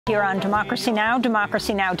Here on Democracy Now!,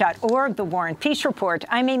 democracynow.org, The War and Peace Report.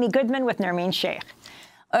 I'm Amy Goodman with Nermeen Sheikh.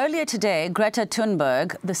 Earlier today, Greta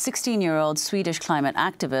Thunberg, the 16-year-old Swedish climate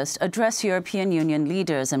activist, addressed European Union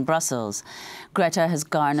leaders in Brussels. Greta has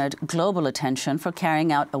garnered global attention for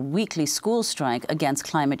carrying out a weekly school strike against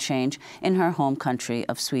climate change in her home country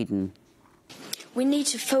of Sweden. We need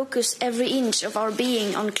to focus every inch of our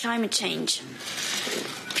being on climate change.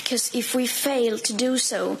 Because if we fail to do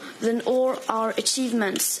so, then all our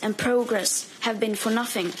achievements and progress have been for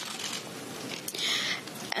nothing.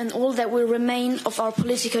 And all that will remain of our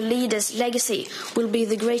political leaders' legacy will be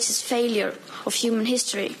the greatest failure of human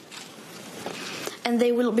history. And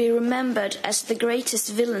they will be remembered as the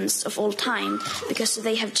greatest villains of all time because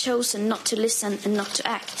they have chosen not to listen and not to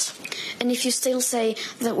act. And if you still say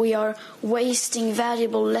that we are wasting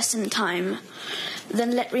valuable lesson time,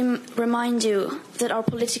 then let me remind you that our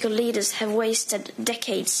political leaders have wasted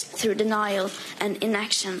decades through denial and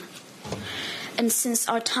inaction. And since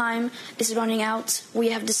our time is running out, we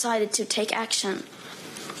have decided to take action.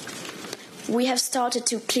 We have started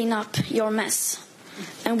to clean up your mess,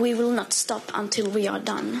 and we will not stop until we are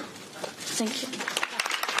done. Thank you.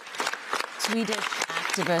 Swedish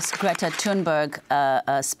activist Greta Thunberg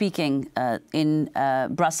speaking in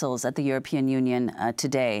Brussels at the European Union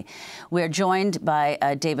today. We're joined by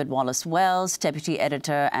David Wallace-Wells, deputy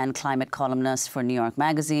editor and climate columnist for New York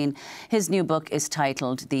Magazine. His new book is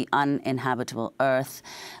titled The Uninhabitable Earth,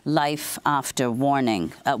 Life After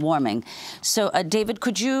Warming. So, David,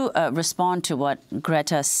 could you respond to what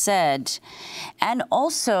Greta said? And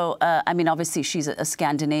also, I mean, obviously, she's a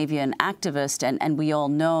Scandinavian activist, and we all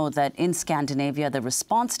know that in Scandinavia, the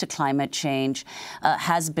response to climate change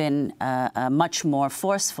has been much more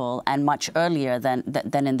forceful and much earlier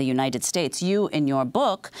than in the United States. You, in your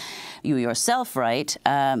book, you yourself write,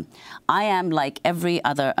 I am like every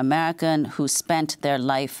other American who spent their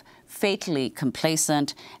life fatally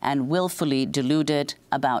complacent and willfully deluded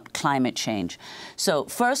about climate change. So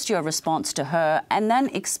first, your response to her, and then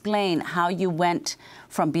explain how you went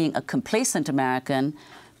from being a complacent American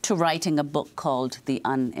to writing a book called The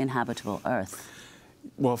Uninhabitable Earth.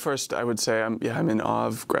 Well, first, I would say I'm in awe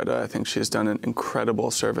of Greta. I think she's done an incredible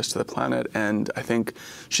service to the planet, and I think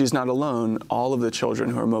she's not alone. All of the children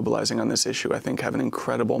who are mobilizing on this issue, I think, have an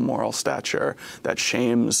incredible moral stature that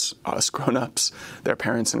shames us grown-ups, their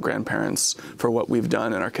parents and grandparents, for what we've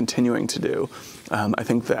done and are continuing to do. I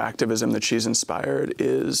think the activism that she's inspired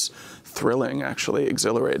is thrilling, actually,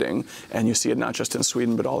 exhilarating, and you see it not just in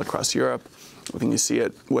Sweden, but all across Europe. I think you see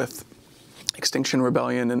it with Extinction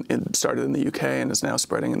Rebellion, and it started in the UK and is now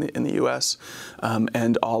spreading in the US,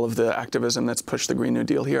 and all of the activism that's pushed the Green New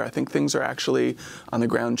Deal here. I think things are actually on the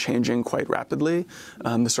ground changing quite rapidly.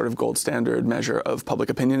 The sort of gold standard measure of public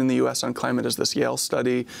opinion in the US on climate is this Yale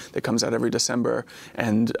study that comes out every December,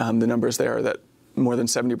 and the numbers there are that more than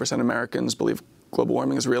 70% of Americans believe global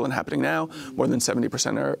warming is real and happening now. More than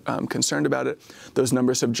 70% are concerned about it. Those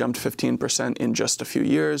numbers have jumped 15% in just a few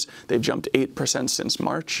years. They've jumped 8% since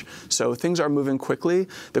March. So things are moving quickly.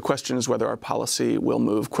 The question is whether our policy will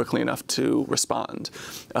move quickly enough to respond.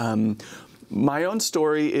 My own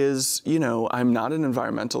story is, you know, I'm not an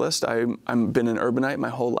environmentalist. I've been an urbanite my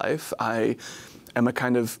whole life. I'm a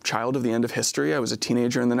kind of child of the end of history. I was a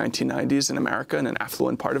teenager in the 1990s in America, in an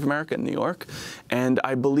affluent part of America, in New York. And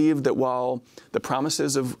I believed that while the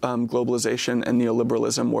promises of globalization and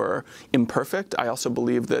neoliberalism were imperfect, I also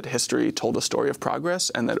believed that history told a story of progress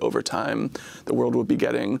and that over time the world would be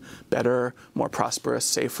getting better, more prosperous,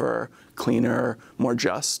 safer, cleaner, more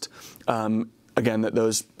just. Again, that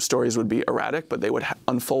those stories would be erratic, but they would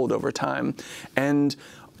unfold over time. And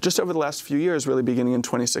just over the last few years, really beginning in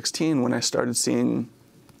 2016, when I started seeing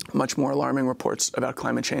much more alarming reports about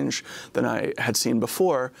climate change than I had seen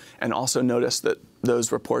before, and also noticed that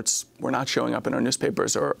those reports were not showing up in our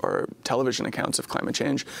newspapers or television accounts of climate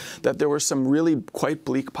change, that there were some really quite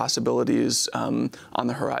bleak possibilities on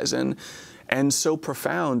the horizon, and so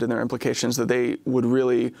profound in their implications that they would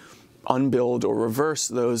really unbuild or reverse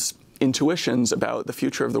those intuitions about the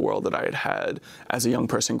future of the world that I had had as a young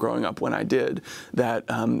person growing up when I did, that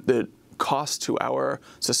the cost to our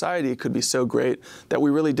society could be so great that we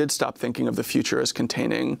really did stop thinking of the future as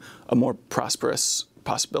containing a more prosperous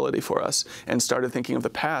possibility for us and started thinking of the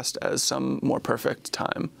past as some more perfect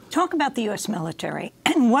time. Talk about the U.S. military.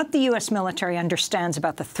 what the U.S. military understands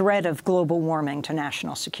about the threat of global warming to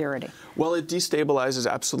national security. Well, it destabilizes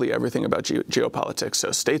absolutely everything about geopolitics.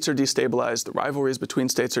 So states are destabilized, the rivalries between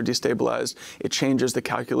states are destabilized, it changes the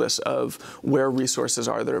calculus of where resources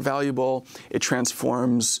are that are valuable, it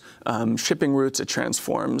transforms shipping routes, it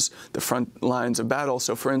transforms the front lines of battle.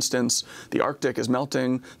 So for instance, the Arctic is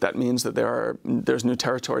melting, that means that there's new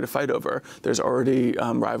territory to fight over. There's already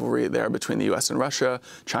rivalry there between the U.S. and Russia,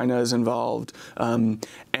 China is involved,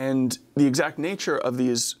 and the exact nature of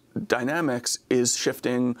these dynamics is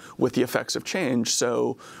shifting with the effects of change.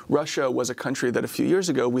 So Russia was a country that a few years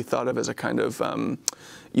ago we thought of as a kind of,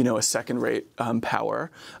 a second-rate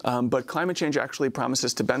power. But climate change actually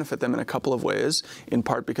promises to benefit them in a couple of ways, in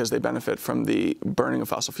part because they benefit from the burning of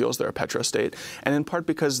fossil fuels, they're a petrostate, and in part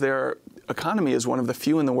because their economy is one of the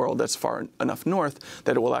few in the world that's far enough north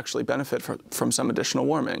that it will actually benefit from some additional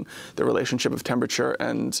warming. The relationship of temperature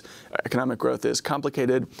and economic growth is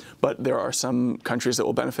complicated, but there are some countries that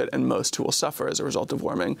will benefit and most who will suffer as a result of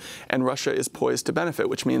warming. And Russia is poised to benefit,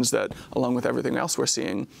 which means that along with everything else we're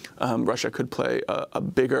seeing, Russia could play a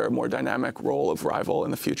bigger, more dynamic role of rival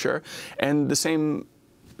in the future. And the same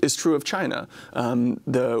is true of China.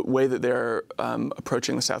 The way that they're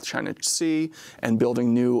approaching the South China Sea and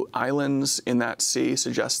building new islands in that sea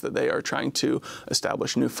suggests that they are trying to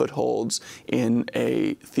establish new footholds in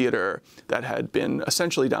a theater that had been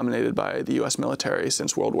essentially dominated by the U.S. military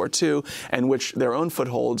since World War II, and which their own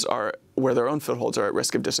footholds are at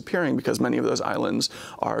risk of disappearing because many of those islands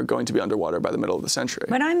are going to be underwater by the middle of the century.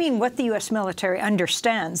 But I mean what the U.S. military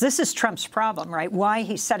understands. This is Trump's problem, right? Why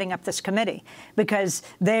he's setting up this committee. Because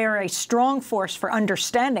they are a strong force for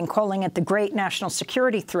understanding, calling it the great national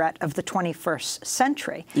security threat of the 21st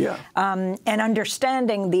century. Yeah. And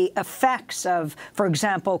understanding the effects of, for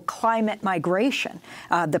example, climate migration,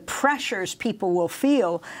 the pressures people will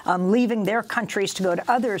feel leaving their countries to go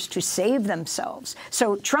to others to save themselves.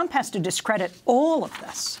 So Trump has to discredit all of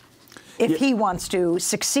this if he wants to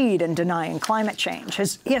succeed in denying climate change.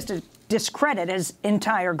 He has to discredit his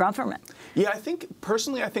entire government. Yeah,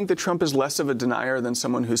 personally, I think that Trump is less of a denier than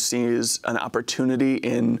someone who sees an opportunity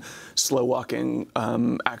in slow-walking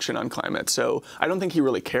action on climate. So I don't think he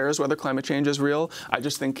really cares whether climate change is real. I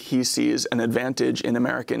just think he sees an advantage in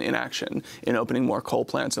American inaction, in opening more coal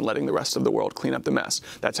plants and letting the rest of the world clean up the mess.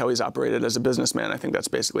 That's how he's operated as a businessman. I think that's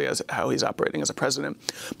basically how he's operating as a president.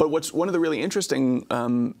 But what's one of the really interesting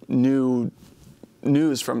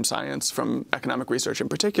news from science, from economic research in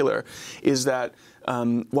particular, is that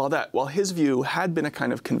while his view had been a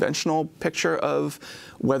kind of conventional picture of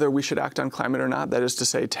whether we should act on climate or not, that is to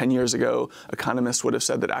say 10 years ago, economists would have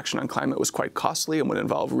said that action on climate was quite costly and would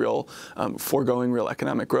involve foregoing real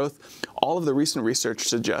economic growth. All of the recent research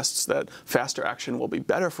suggests that faster action will be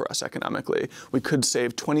better for us economically. We could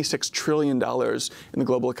save $26 trillion in the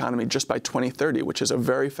global economy just by 2030, which is a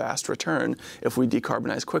very fast return if we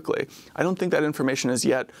decarbonize quickly. I don't think that information has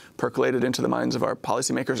yet percolated into the minds of our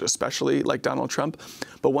policymakers, especially like Donald Trump.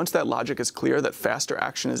 But once that logic is clear, that faster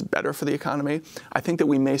action is better for the economy, I think that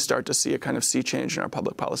we may start to see a kind of sea change in our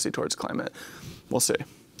public policy towards climate. We'll see.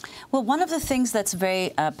 Well, one of the things that's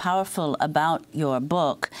very powerful about your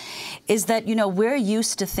book is that, we're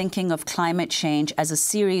used to thinking of climate change as a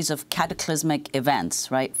series of cataclysmic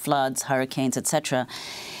events, right? Floods, hurricanes, etc.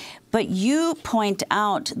 But you point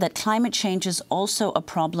out that climate change is also a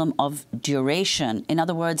problem of duration. In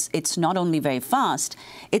other words, it's not only very fast,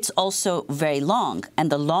 it's also very long. And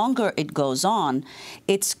the longer it goes on,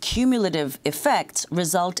 its cumulative effects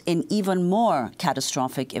result in even more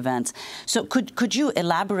catastrophic events. So could you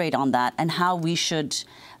elaborate on that and how we should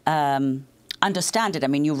understand it? I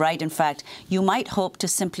mean, you write, in fact, you might hope to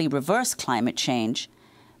simply reverse climate change,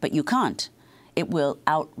 but you can't. It will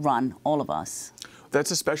outrun all of us.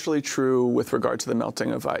 That's especially true with regard to the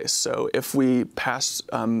melting of ice. So if we pass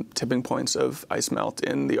tipping points of ice melt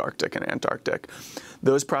in the Arctic and Antarctic,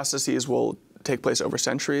 those processes will take place over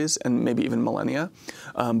centuries and maybe even millennia.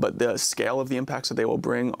 But the scale of the impacts that they will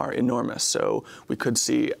bring are enormous. So we could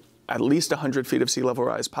see at least 100 feet of sea level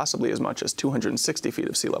rise, possibly as much as 260 feet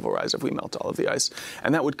of sea level rise if we melt all of the ice.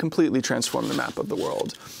 And that would completely transform the map of the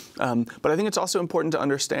world. But I think it's also important to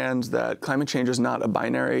understand that climate change is not a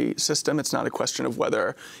binary system. It's not a question of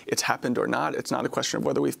whether it's happened or not. It's not a question of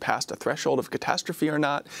whether we've passed a threshold of catastrophe or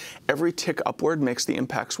not. Every tick upward makes the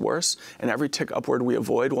impacts worse, and every tick upward we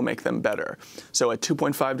avoid will make them better. So at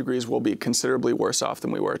 2.5 degrees, we'll be considerably worse off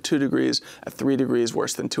than we were at 2 degrees. At 3 degrees,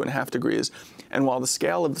 worse than 2.5 degrees. And while the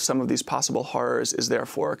scale of some of these possible horrors is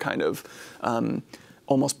therefore kind of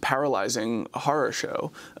almost paralyzing horror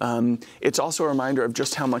show. It's also a reminder of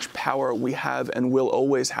just how much power we have and will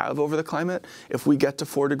always have over the climate. If we get to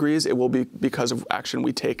 4 degrees, it will be because of action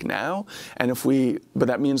we take now, and but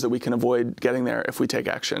that means that we can avoid getting there if we take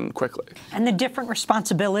action quickly. And the different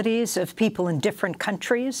responsibilities of people in different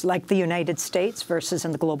countries, like the United States versus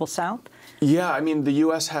in the Global South? Yeah, I mean, the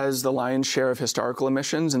U.S. has the lion's share of historical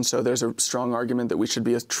emissions, and so there's a strong argument that we should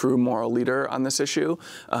be a true moral leader on this issue.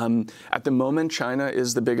 At the moment, China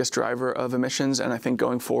is the biggest driver of emissions, and I think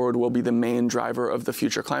going forward will be the main driver of the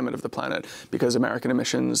future climate of the planet, because American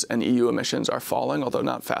emissions and EU emissions are falling, although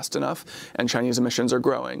not fast enough, and Chinese emissions are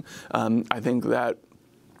growing. I think that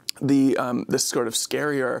this sort of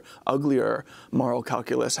scarier, uglier moral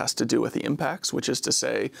calculus has to do with the impacts, which is to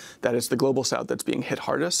say that it's the Global South that's being hit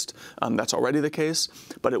hardest. That's already the case,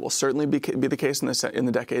 but it will certainly be the case in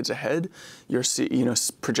the decades ahead. You're seeing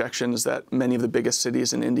projections that many of the biggest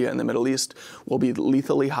cities in India and the Middle East will be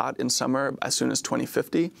lethally hot in summer as soon as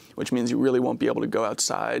 2050, which means you really won't be able to go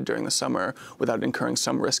outside during the summer without incurring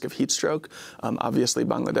some risk of heat stroke. Obviously,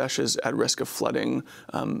 Bangladesh is at risk of flooding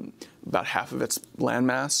about half of its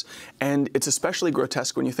landmass. And it's especially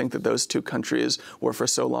grotesque when you think that those two countries were for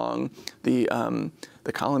so long the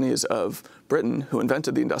colonies of Britain, who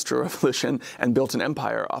invented the Industrial Revolution and built an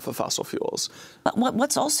empire off of fossil fuels. But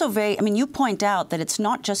what's also you point out that it's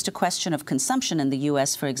not just a question of consumption in the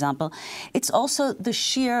U.S., for example. It's also the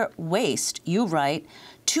sheer waste. You write,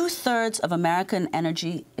 2/3 of American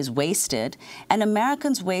energy is wasted, and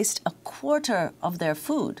Americans waste 1/4 of their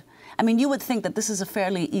food. I mean, you would think that this is a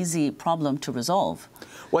fairly easy problem to resolve.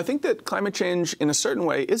 Well, I think that climate change, in a certain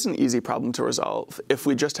way, is an easy problem to resolve if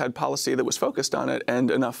we just had policy that was focused on it and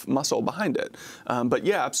enough muscle behind it. But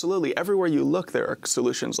yeah, absolutely. Everywhere you look, there are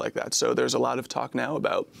solutions like that. So there's a lot of talk now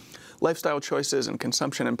about lifestyle choices and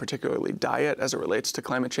consumption, and particularly diet, as it relates to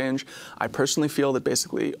climate change. I personally feel that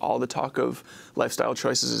basically all the talk of lifestyle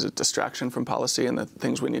choices is a distraction from policy and the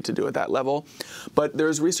things we need to do at that level. But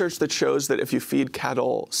there's research that shows that if you feed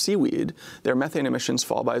cattle seaweed, their methane emissions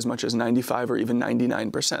fall by as much as 95 or even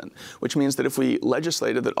 99%, which means that if we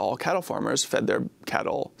legislated that all cattle farmers fed their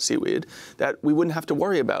cattle seaweed, that we wouldn't have to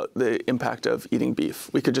worry about the impact of eating beef.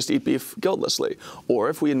 We could just eat beef guiltlessly. Or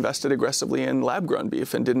if we invested aggressively in lab-grown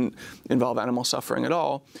beef and didn't involve animal suffering at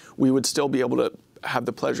all, we would still be able to have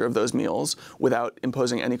the pleasure of those meals without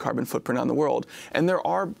imposing any carbon footprint on the world. And there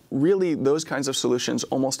are really those kinds of solutions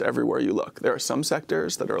almost everywhere you look. There are some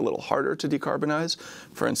sectors that are a little harder to decarbonize,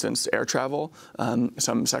 for instance, air travel,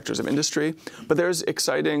 some sectors of industry. But there's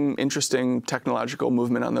exciting, interesting technological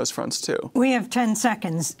movement on those fronts too. We have 10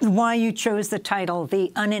 seconds. Why you chose the title,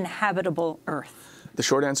 The Uninhabitable Earth? The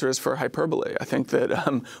short answer is for hyperbole. I think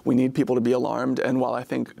that we need people to be alarmed, and while I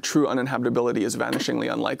think true uninhabitability is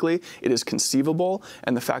vanishingly unlikely, it is conceivable,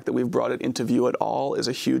 and the fact that we've brought it into view at all is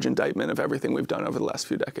a huge indictment of everything we've done over the last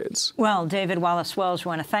few decades. Well, David Wallace-Wells, we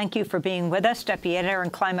want to thank you for being with us, Deputy Editor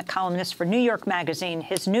and Climate Columnist for New York Magazine.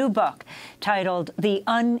 His new book, titled The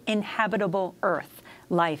Uninhabitable Earth: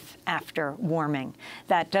 Life After Warming.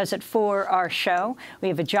 That does it for our show. We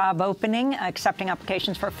have a job opening, accepting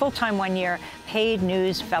applications for a full-time 1-year paid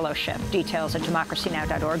news fellowship. Details at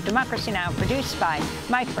democracynow.org. Democracy Now! Produced by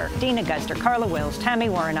Mike Burke, Dina Guzder, Carla Wills, Tammy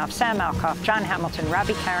Warrenoff, Sam Alcoff, John Hamilton,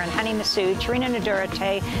 Robbie Karen, Hani Masood, Tarina Nadura,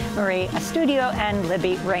 Tay Marie Astudio, and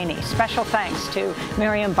Libby Rainey. Special thanks to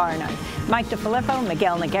Miriam Barnum, Mike DeFilippo,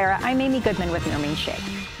 Miguel Noguera. I'm Amy Goodman with Nermeen Sheikh.